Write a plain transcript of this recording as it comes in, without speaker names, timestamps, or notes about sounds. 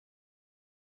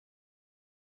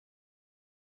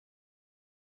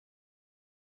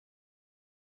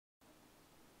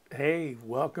Hey,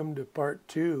 welcome to part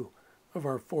 2 of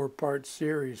our 4-part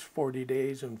series, 40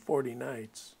 Days and 40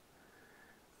 Nights.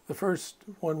 The first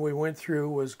one we went through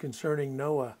was concerning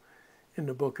Noah in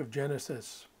the book of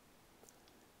Genesis.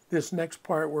 This next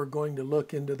part we're going to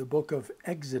look into the book of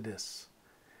Exodus.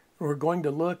 We're going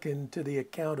to look into the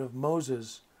account of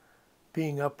Moses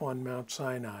being up on Mount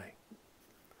Sinai.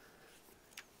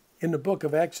 In the book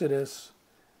of Exodus,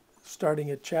 starting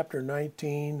at chapter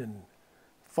 19 and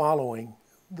following,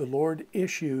 the Lord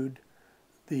issued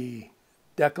the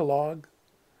Decalogue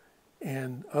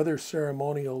and other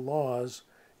ceremonial laws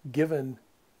given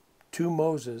to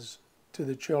Moses to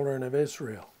the children of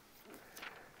Israel.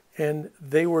 And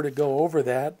they were to go over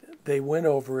that. They went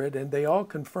over it, and they all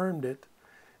confirmed it,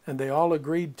 and they all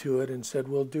agreed to it and said,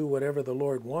 we'll do whatever the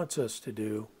Lord wants us to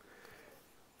do.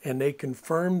 And they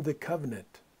confirmed the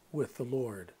covenant with the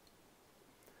Lord.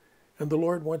 And the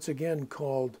Lord once again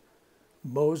called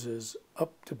Moses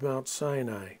up to Mount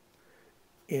Sinai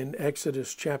in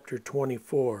Exodus chapter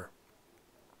 24.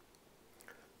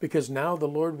 Because now the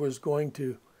Lord was going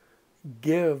to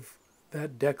give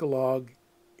that Decalogue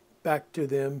back to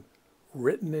them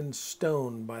written in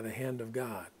stone by the hand of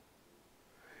God.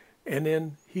 And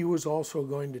then he was also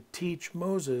going to teach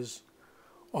Moses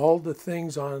all the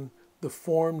things on the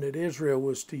form that Israel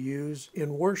was to use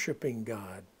in worshiping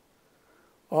God.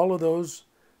 All of those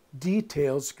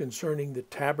details concerning the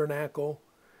tabernacle,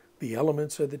 the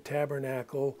elements of the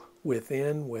tabernacle,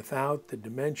 within, without, the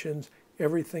dimensions,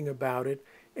 everything about it,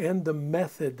 and the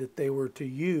method that they were to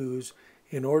use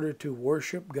in order to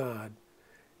worship God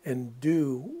and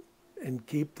do and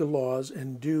keep the laws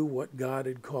and do what God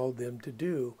had called them to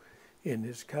do in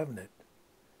his covenant.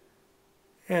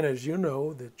 And as you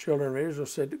know, the children of Israel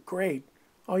said, great,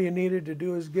 all you needed to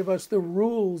do is give us the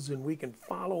rules and we can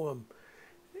follow them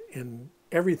and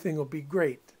everything will be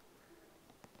great.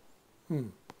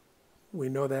 We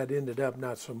know that ended up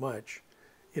not so much.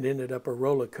 It ended up a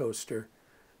roller coaster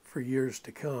for years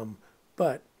to come.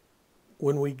 But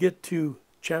when we get to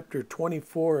chapter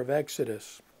 24 of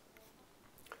Exodus,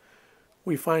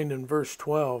 we find in verse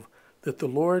 12 that the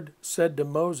Lord said to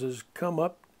Moses, come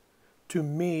up to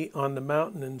me on the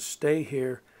mountain and stay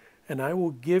here, and I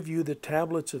will give you the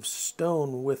tablets of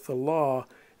stone with the law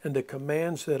and the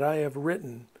commands that I have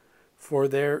written for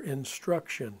their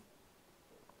instruction.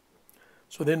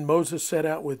 So then Moses set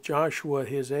out with Joshua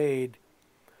his aide,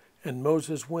 and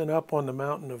Moses went up on the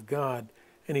mountain of God,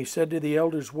 and he said to the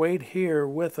elders, wait here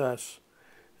with us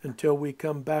until we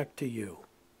come back to you.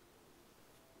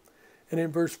 And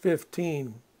in verse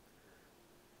 15,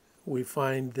 we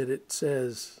find that it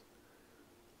says,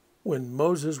 when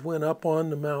Moses went up on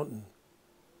the mountain,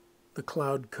 the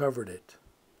cloud covered it,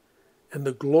 and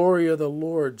the glory of the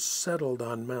Lord settled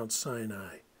on Mount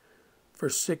Sinai. For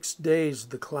 6 days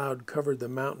the cloud covered the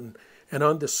mountain, and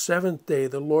on the 7th day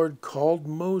the Lord called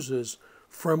Moses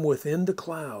from within the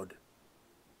cloud.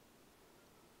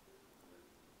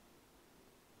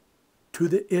 To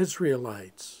the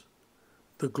Israelites,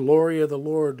 the glory of the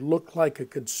Lord looked like a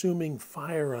consuming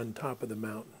fire on top of the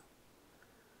mountain.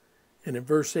 And in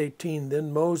verse 18,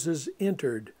 then Moses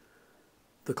entered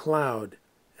the cloud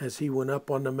as he went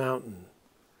up on the mountain.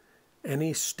 And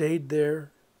he stayed there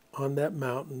on that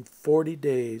mountain 40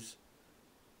 days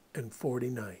and 40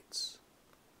 nights.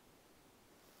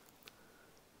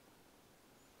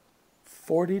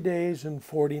 40 days and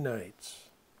 40 nights.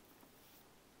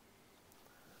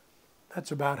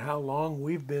 That's about how long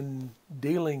we've been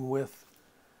dealing with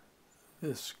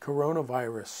this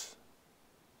coronavirus.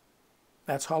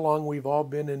 That's how long we've all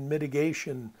been in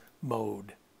mitigation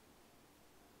mode.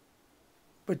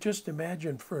 But just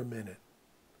imagine for a minute.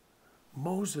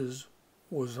 Moses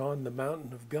was on the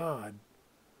mountain of God,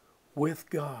 with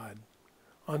God,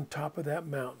 on top of that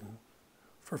mountain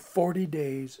for 40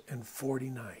 days and 40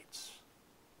 nights.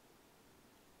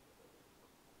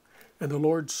 And the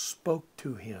Lord spoke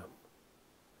to him.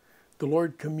 The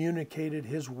Lord communicated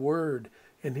his word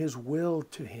and his will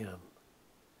to him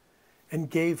and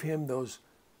gave him those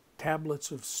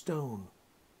tablets of stone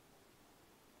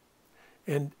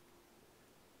and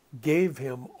gave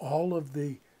him all of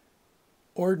the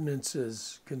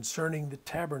ordinances concerning the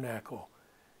tabernacle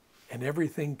and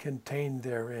everything contained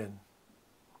therein.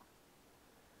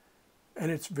 And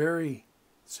it's very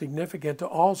significant to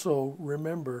also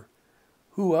remember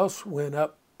who else went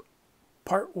up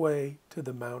partway to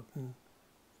the mountain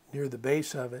near the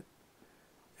base of it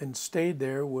and stayed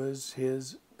there was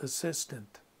his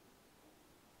assistant,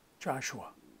 Joshua.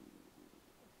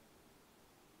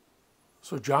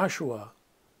 So Joshua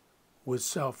was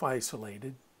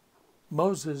self-isolated.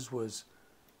 Moses was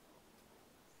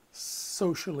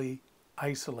socially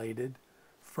isolated,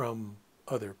 from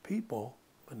other people,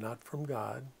 but not from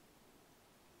God.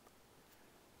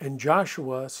 And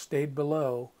Joshua stayed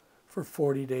below for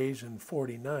 40 days and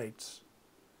 40 nights.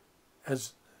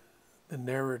 As the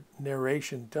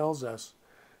narration tells us,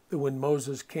 that when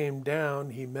Moses came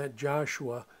down, he met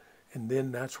Joshua, and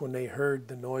then that's when they heard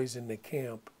the noise in the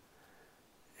camp,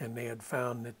 and they had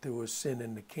found that there was sin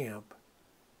in the camp.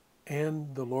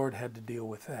 And the Lord had to deal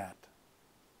with that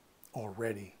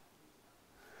already.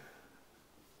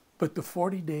 But the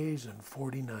 40 days and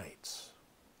 40 nights,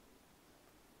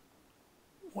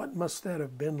 what must that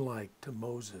have been like to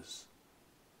Moses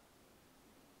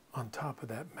on top of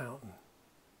that mountain?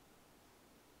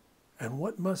 And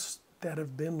what must that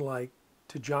have been like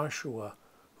to Joshua,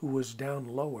 who was down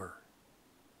lower?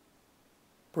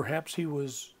 Perhaps he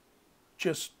was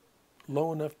just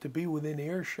low enough to be within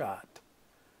earshot,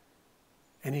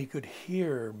 and he could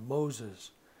hear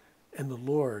Moses and the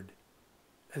Lord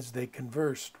as they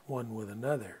conversed one with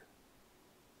another.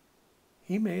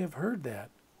 He may have heard that.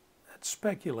 That's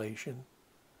speculation.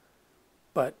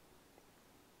 But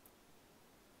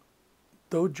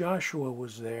though Joshua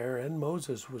was there and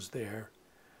Moses was there,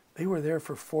 they were there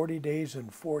for 40 days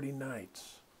and 40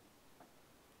 nights.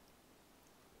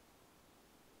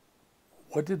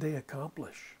 What did they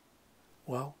accomplish?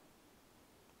 Well,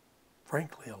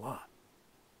 frankly, a lot.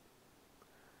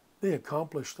 They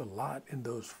accomplished a lot in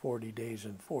those 40 days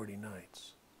and 40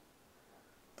 nights.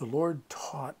 The Lord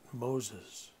taught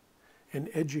Moses and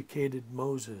educated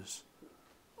Moses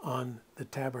on the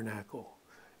tabernacle.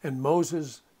 And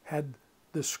Moses had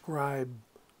the scribe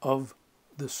of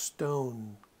the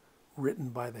stone written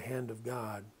by the hand of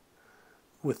God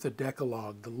with the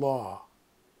Decalogue, the law,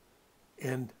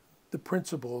 and the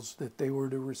principles that they were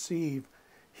to receive.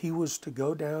 He was to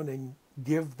go down and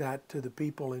give that to the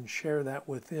people and share that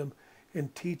with them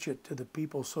and teach it to the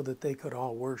people so that they could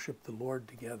all worship the Lord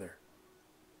together.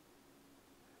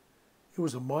 It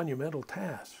was a monumental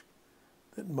task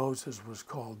that Moses was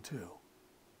called to.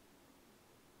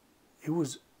 It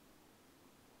was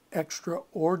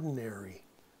extraordinary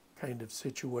kind of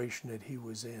situation that he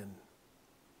was in.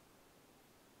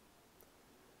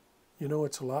 You know,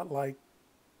 it's a lot like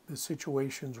the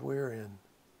situations we're in.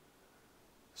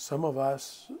 Some of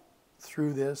us,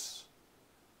 through this,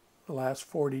 the last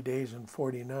 40 days and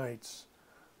 40 nights,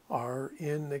 are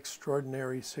in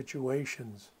extraordinary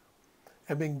situations.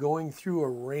 Have been going through a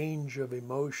range of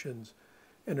emotions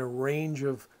and a range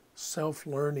of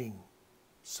self-learning,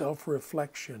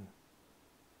 self-reflection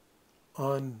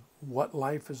on what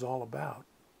life is all about.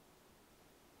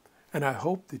 And I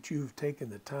hope that you've taken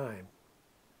the time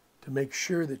to make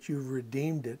sure that you've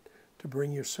redeemed it to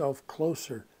bring yourself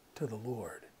closer to the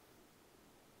Lord.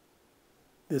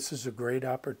 This is a great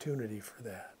opportunity for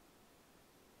that.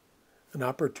 An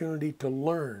opportunity to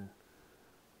learn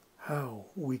how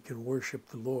we can worship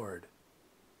the Lord,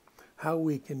 how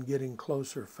we can get in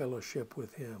closer fellowship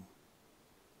with Him,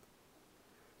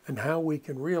 and how we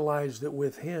can realize that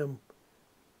with Him,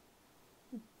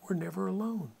 we're never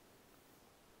alone.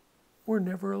 We're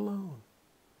never alone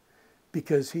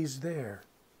because He's there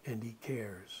and He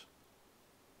cares.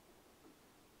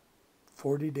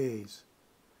 40 days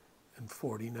and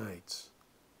 40 nights.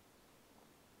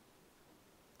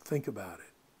 Think about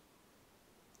it.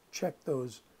 Check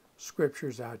those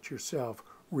scriptures out yourself.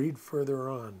 Read further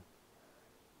on.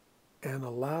 And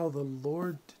allow the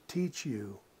Lord to teach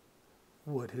you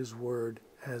what His Word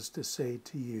has to say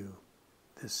to you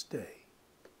this day.